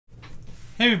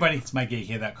Hey everybody, it's Mike,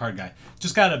 aka That Card Guy.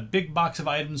 Just got a big box of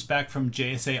items back from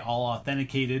JSA, all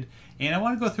authenticated, and I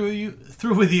want to go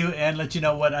through with you and let you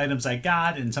know what items I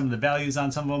got and some of the values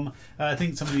on some of them. I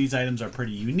think some of these items are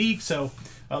pretty unique, so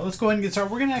let's go ahead and get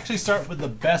started. We're going to actually start with the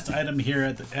best item here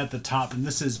at the top, and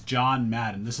this is John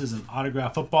Madden. This is an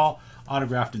autographed football,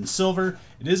 autographed in silver.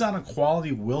 It is on a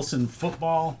quality Wilson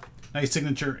football. Nice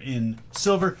signature in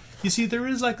silver. You see there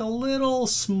is like a little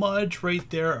smudge right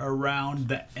there around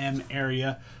the M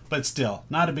area, but still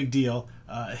not a big deal.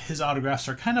 His autographs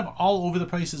are kind of all over the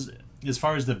place as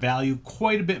far as the value,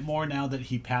 quite a bit more now that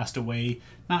he passed away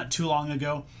not too long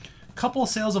ago. A couple of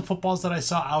sales of footballs that I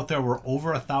saw out there were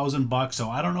over $1,000, so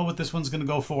I don't know what this one's going to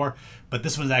go for, but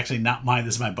this one's actually not mine.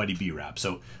 This is my buddy B-Rap.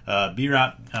 So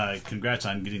B-Rap, congrats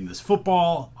on getting this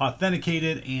football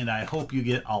authenticated, and I hope you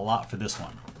get a lot for this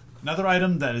one. Another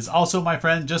item that is also my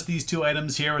friend, just these two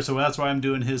items here, so that's why I'm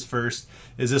doing his first,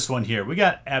 is this one here. We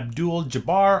got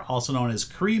Abdul-Jabbar, also known as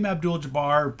Kareem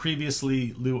Abdul-Jabbar,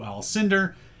 previously Lou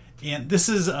Alcindor, and this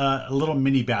is a little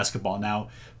mini basketball. Now,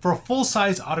 for a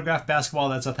full-size autographed basketball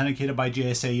that's authenticated by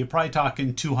JSA, you're probably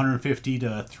talking $250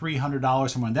 to $300,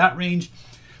 somewhere in that range,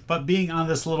 but being on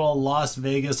this little Las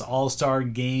Vegas All-Star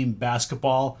Game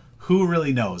basketball, who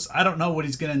really knows? I don't know what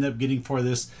he's going to end up getting for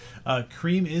this.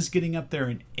 Kareem is getting up there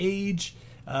in age,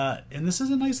 and this is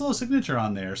a nice little signature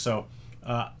on there. So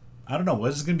I don't know.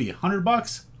 What is it going to be? $100?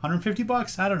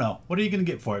 $150? I don't know. What are you going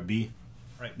to get for it, B?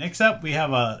 All right. Next up, we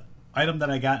have a item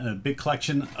that I got in a big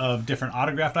collection of different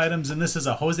autographed items, and this is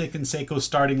a Jose Canseco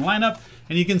starting lineup,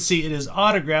 and you can see it is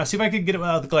autographed. See if I could get it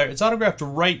without the glare. It's autographed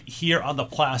right here on the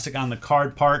plastic on the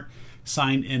card part,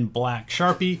 signed in black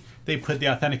Sharpie. They put the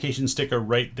authentication sticker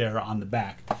right there on the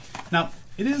back. Now,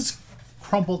 it is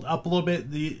crumpled up a little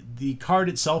bit. The card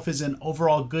itself is in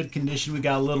overall good condition. We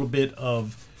got a little bit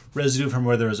of residue from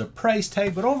where there was a price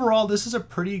tag, but overall, this is a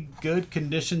pretty good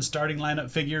condition starting lineup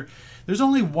figure. There's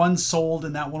only one sold,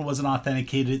 and that one wasn't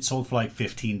authenticated. It sold for like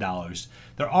 $15.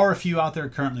 There are a few out there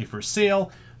currently for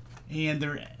sale, and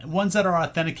they're ones that are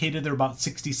authenticated, they're about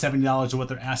 $60, $70 is what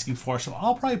they're asking for. So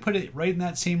I'll probably put it right in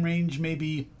that same range,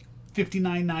 maybe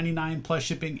 $59.99 plus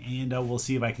shipping, and we'll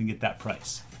see if I can get that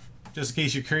price. Just in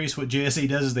case you're curious, what JSA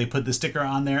does is they put the sticker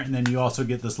on there, and then you also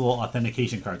get this little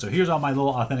authentication card. So here's all my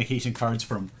little authentication cards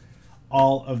from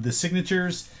all of the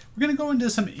signatures. We're going to go into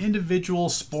some individual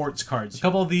sports cards. A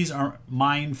couple of these are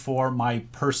mine for my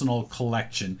personal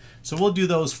collection. So we'll do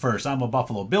those first. I'm a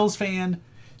Buffalo Bills fan.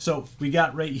 So we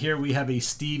got right here, we have a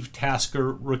Steve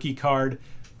Tasker rookie card.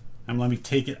 And let me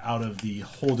take it out of the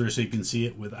holder so you can see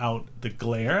it without the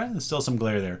glare. There's still some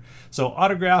glare there. So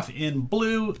autograph in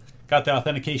blue, got the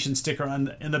authentication sticker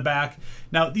in the back.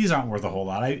 Now these aren't worth a whole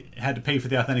lot. I had to pay for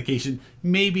the authentication.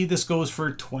 Maybe this goes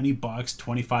for $20,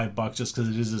 $25 just because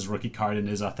it is his rookie card and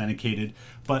is authenticated.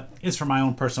 But it's for my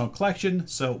own personal collection,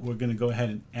 so we're going to go ahead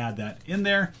and add that in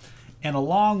there. And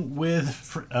along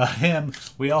with him,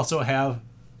 we also have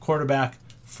quarterback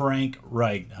Frank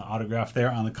Reich, autograph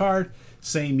there on the card.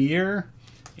 Same year,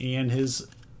 and his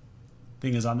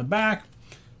thing is on the back.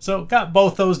 So got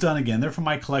both those done again. They're from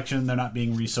my collection. They're not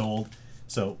being resold.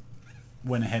 So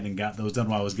went ahead and got those done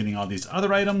while I was getting all these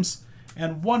other items.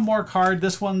 And one more card.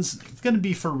 This one's going to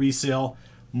be for resale.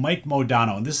 Mike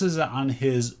Modano. And this is on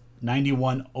his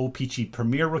 91 OPC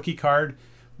Premier rookie card.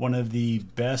 One of the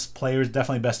best players,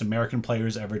 definitely best American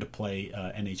players ever to play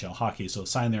NHL hockey. So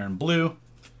signed there in blue.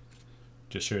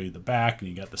 Just show you the back, and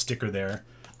you got the sticker there.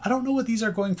 I don't know what these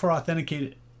are going for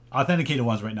authenticated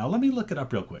ones right now. Let me look it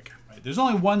up real quick. Right, there's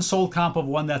only one sold comp of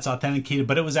one that's authenticated,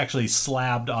 but it was actually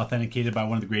slabbed authenticated by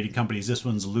one of the grading companies. This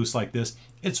one's loose like this.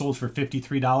 It sold for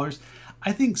 $53.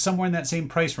 I think somewhere in that same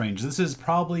price range. This is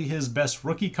probably his best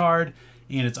rookie card,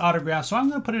 and it's autographed, so I'm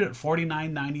going to put it at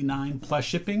 $49.99 plus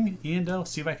shipping, and I'll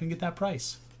see if I can get that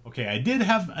price. Okay, I did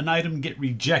have an item get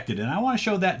rejected, and I want to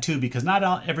show that too because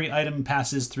not every item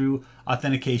passes through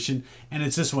authentication, and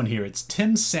it's this one here. It's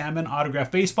Tim Salmon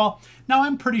autograph baseball. Now,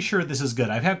 I'm pretty sure this is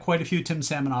good. I've had quite a few Tim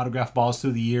Salmon autograph balls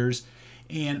through the years,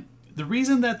 and the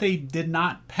reason that they did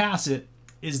not pass it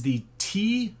is the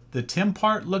Tim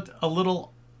part looked a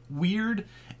little weird,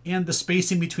 and the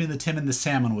spacing between the Tim and the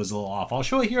Salmon was a little off. I'll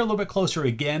show it here a little bit closer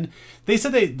again. They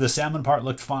said the Salmon part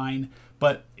looked fine,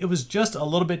 but it was just a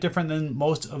little bit different than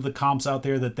most of the comps out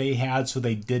there that they had, so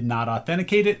they did not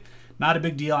authenticate it. Not a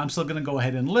big deal. I'm still going to go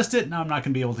ahead and list it. Now I'm not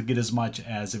going to be able to get as much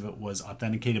as if it was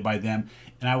authenticated by them,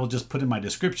 and I will just put in my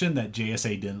description that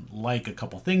JSA didn't like a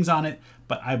couple things on it,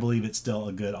 but I believe it's still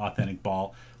a good authentic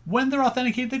ball. When they're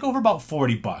authenticated, they go for about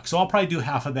 $40, so I'll probably do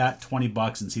half of that,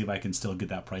 $20, and see if I can still get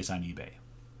that price on eBay.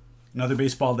 Another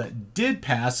baseball that did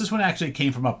pass, this one actually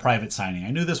came from a private signing.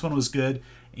 I knew this one was good,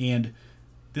 and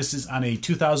This is on a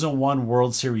 2001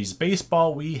 World Series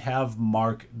baseball. We have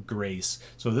Mark Grace.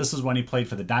 So this is when he played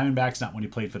for the Diamondbacks, not when he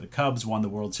played for the Cubs. Won the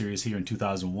World Series here in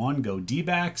 2001. Go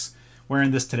D-backs.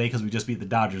 Wearing this today because we just beat the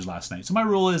Dodgers last night. So my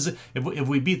rule is if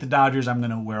we beat the Dodgers, I'm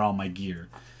going to wear all my gear.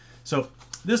 So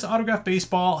this autographed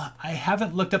baseball, I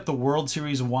haven't looked up the World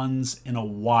Series ones in a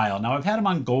while. Now I've had them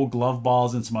on Gold Glove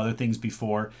balls and some other things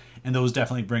before, and those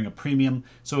definitely bring a premium.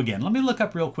 So again, let me look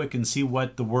up real quick and see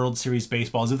what the World Series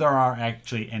baseballs, if there are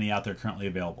actually any out there currently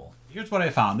available. Here's what I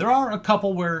found. There are a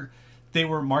couple where they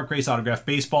were Mark Grace autographed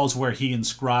baseballs where he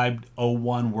inscribed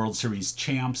 '01 World Series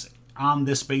champs on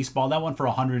this baseball. That one for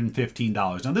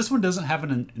 $115. Now this one doesn't have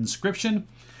an inscription,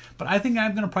 but I think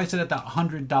I'm going to price it at that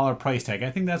 $100 price tag. I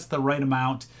think that's the right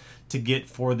amount to get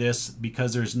for this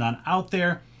because there's none out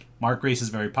there. Mark Grace is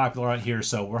very popular out here,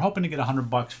 so we're hoping to get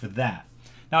 $100 for that.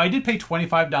 Now I did pay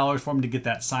 $25 for him to get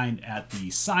that signed at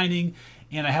the signing,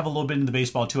 and I have a little bit into the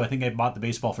baseball too. I think I bought the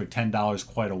baseball for $10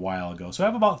 quite a while ago. So I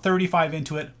have about 35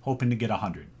 into it, hoping to get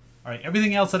 100. All right,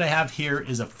 everything else that I have here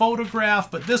is a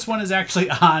photograph, but this one is actually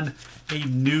on a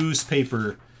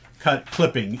newspaper cut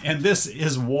clipping, and this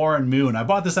is Warren Moon. I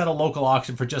bought this at a local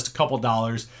auction for just a couple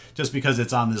dollars just because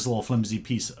it's on this little flimsy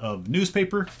piece of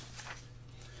newspaper.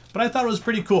 But I thought it was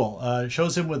pretty cool. It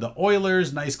shows him with the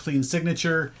Oilers, nice clean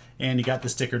signature, and you got the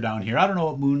sticker down here. I don't know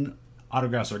what Moon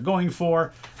autographs are going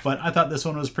for, but I thought this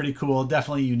one was pretty cool.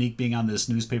 Definitely unique being on this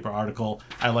newspaper article.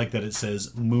 I like that it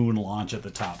says Moon Launch at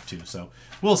the top too. So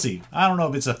we'll see. I don't know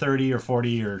if it's a 30 or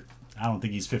 40 or I don't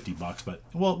think he's $50, but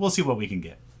we'll see what we can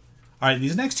get. All right,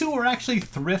 these next two were actually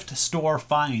thrift store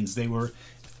finds. They were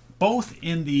both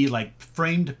in the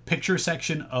framed picture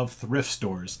section of thrift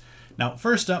stores. Now,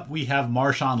 first up, we have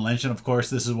Marshawn Lynch, and of course,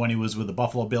 this is when he was with the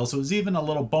Buffalo Bills, so it's even a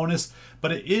little bonus,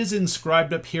 but it is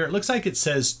inscribed up here. It looks like it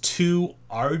says to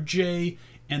RJ,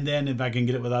 and then if I can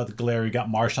get it without the glare, you got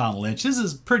Marshawn Lynch. This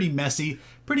is pretty messy,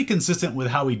 pretty consistent with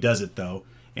how he does it, though.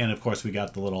 And of course, we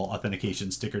got the little authentication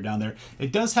sticker down there.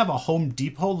 It does have a Home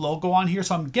Depot logo on here,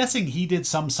 so I'm guessing he did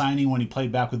some signing when he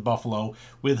played back with Buffalo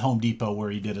with Home Depot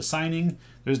where he did a signing.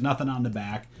 There's nothing on the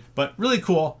back, but really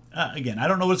cool. Again, I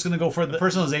don't know what it's going to go for. The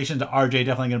personalization to RJ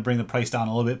definitely going to bring the price down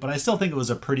a little bit, but I still think it was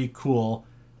a pretty cool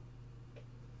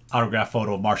autograph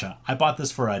photo of Marshawn. I bought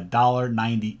this for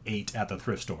 $1.98 at the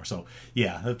thrift store, so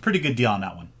yeah, a pretty good deal on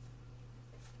that one.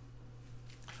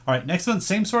 All right, next one,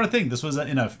 same sort of thing. This was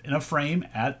in a frame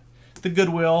at the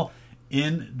Goodwill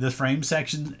in the frame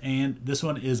section, and this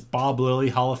one is Bob Lilly,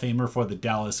 Hall of Famer for the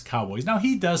Dallas Cowboys. Now,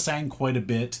 he does sign quite a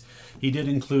bit. He did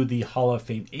include the Hall of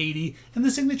Fame 80, and the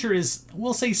signature is,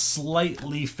 we'll say,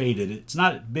 slightly faded. It's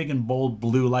not big and bold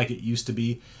blue like it used to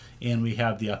be, and we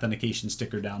have the authentication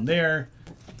sticker down there.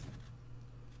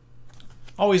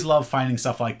 Always love finding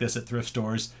stuff like this at thrift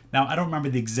stores. Now, I don't remember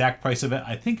the exact price of it.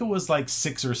 I think it was like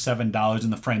 $6 or $7 in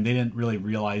the frame. They didn't really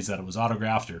realize that it was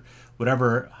autographed or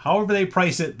whatever. However they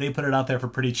price it, they put it out there for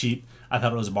pretty cheap. I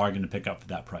thought it was a bargain to pick up for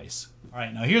that price. All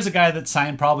right, now here's a guy that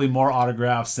signed probably more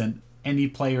autographs than any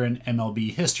player in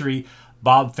MLB history.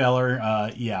 Bob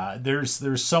Feller, yeah,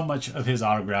 there's so much of his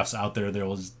autographs out there. There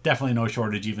was definitely no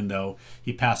shortage, even though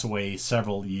he passed away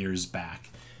several years back.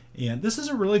 And this is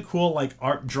a really cool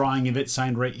art drawing of it,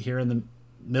 signed right here in the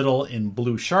middle in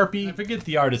blue Sharpie. I forget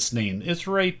the artist's name. It's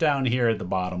right down here at the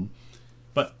bottom.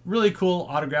 But really cool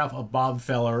autograph of Bob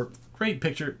Feller. Great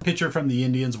picture from the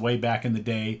Indians way back in the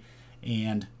day.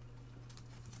 And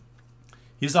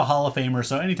he's a Hall of Famer,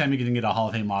 so anytime you can get a Hall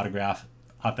of Fame autograph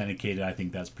authenticated, I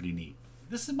think that's pretty neat.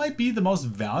 This might be the most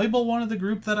valuable one of the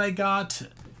group that I got.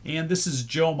 And this is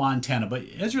Joe Montana, but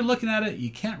as you're looking at it,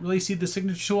 you can't really see the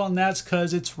signature well, and that's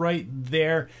because it's right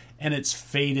there, and it's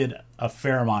faded a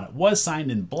fair amount. It was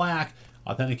signed in black,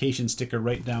 authentication sticker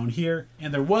right down here,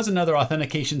 and there was another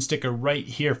authentication sticker right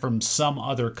here from some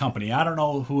other company. I don't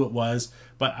know who it was,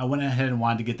 but I went ahead and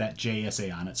wanted to get that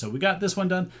JSA on it. So we got this one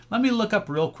done. Let me look up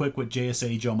real quick what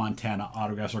JSA Joe Montana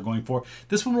autographs are going for.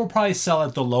 This one will probably sell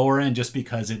at the lower end just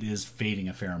because it is fading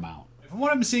a fair amount. From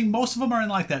what I'm seeing, most of them are in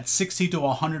like that $60 to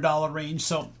 $100 range,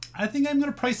 so I think I'm going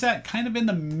to price that kind of in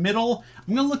the middle.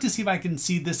 I'm going to look to see if I can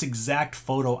see this exact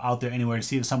photo out there anywhere to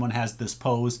see if someone has this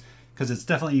pose, because it's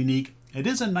definitely unique. It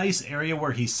is a nice area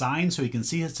where he signs, so you can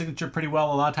see his signature pretty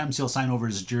well. A lot of times he'll sign over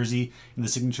his jersey, and the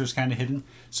signature is kind of hidden.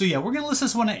 So yeah, we're going to list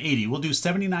this one at $80. We'll do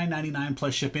 $79.99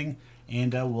 plus shipping,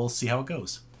 and we'll see how it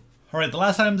goes. All right, the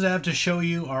last items I have to show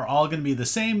you are all going to be the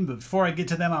same, but before I get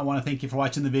to them, I want to thank you for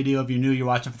watching the video. If you're new, you're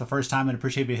watching for the first time, I'd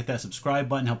appreciate if you hit that subscribe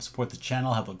button, help support the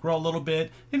channel, help it grow a little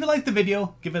bit. If you like the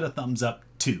video, give it a thumbs up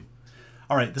too.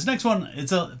 All right, this next one,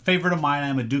 it's a favorite of mine.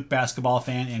 I'm a Duke basketball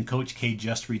fan, and Coach K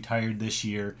just retired this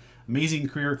year. Amazing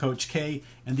career, Coach K.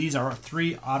 And these are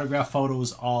 3 autograph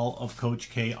photos, all of Coach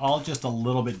K, all just a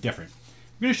little bit different.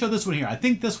 I'm going to show this one here. I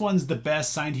think this one's the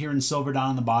best, signed here in silver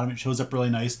down on the bottom. It shows up really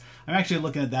nice. I'm actually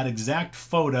looking at that exact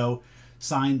photo,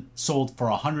 signed, sold for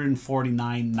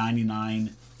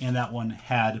 $149.99, and that one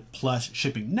had plus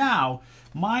shipping. Now,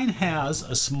 mine has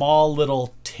a small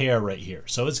little tear right here,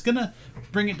 so it's going to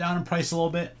bring it down in price a little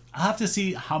bit. I'll have to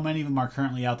see how many of them are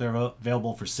currently out there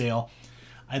available for sale.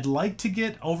 I'd like to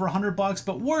get over $100,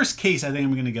 but worst case, I think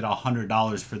I'm going to get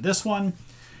 $100 for this one.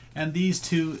 And these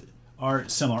two are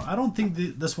similar. I don't think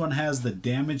this one has the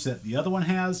damage that the other one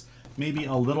has. Maybe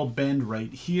a little bend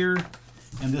right here.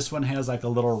 And this one has like a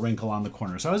little wrinkle on the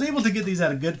corner. So I was able to get these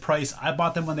at a good price. I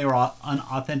bought them when they were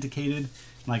unauthenticated.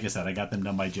 Like I said, I got them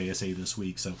done by JSA this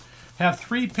week. So I have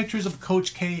 3 pictures of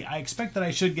Coach K. I expect that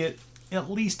I should get at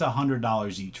least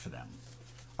 $100 each for them.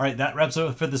 All right, that wraps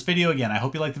up for this video. Again, I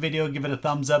hope you liked the video. Give it a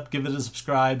thumbs up. Give it a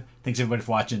subscribe. Thanks everybody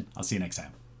for watching. I'll see you next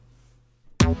time.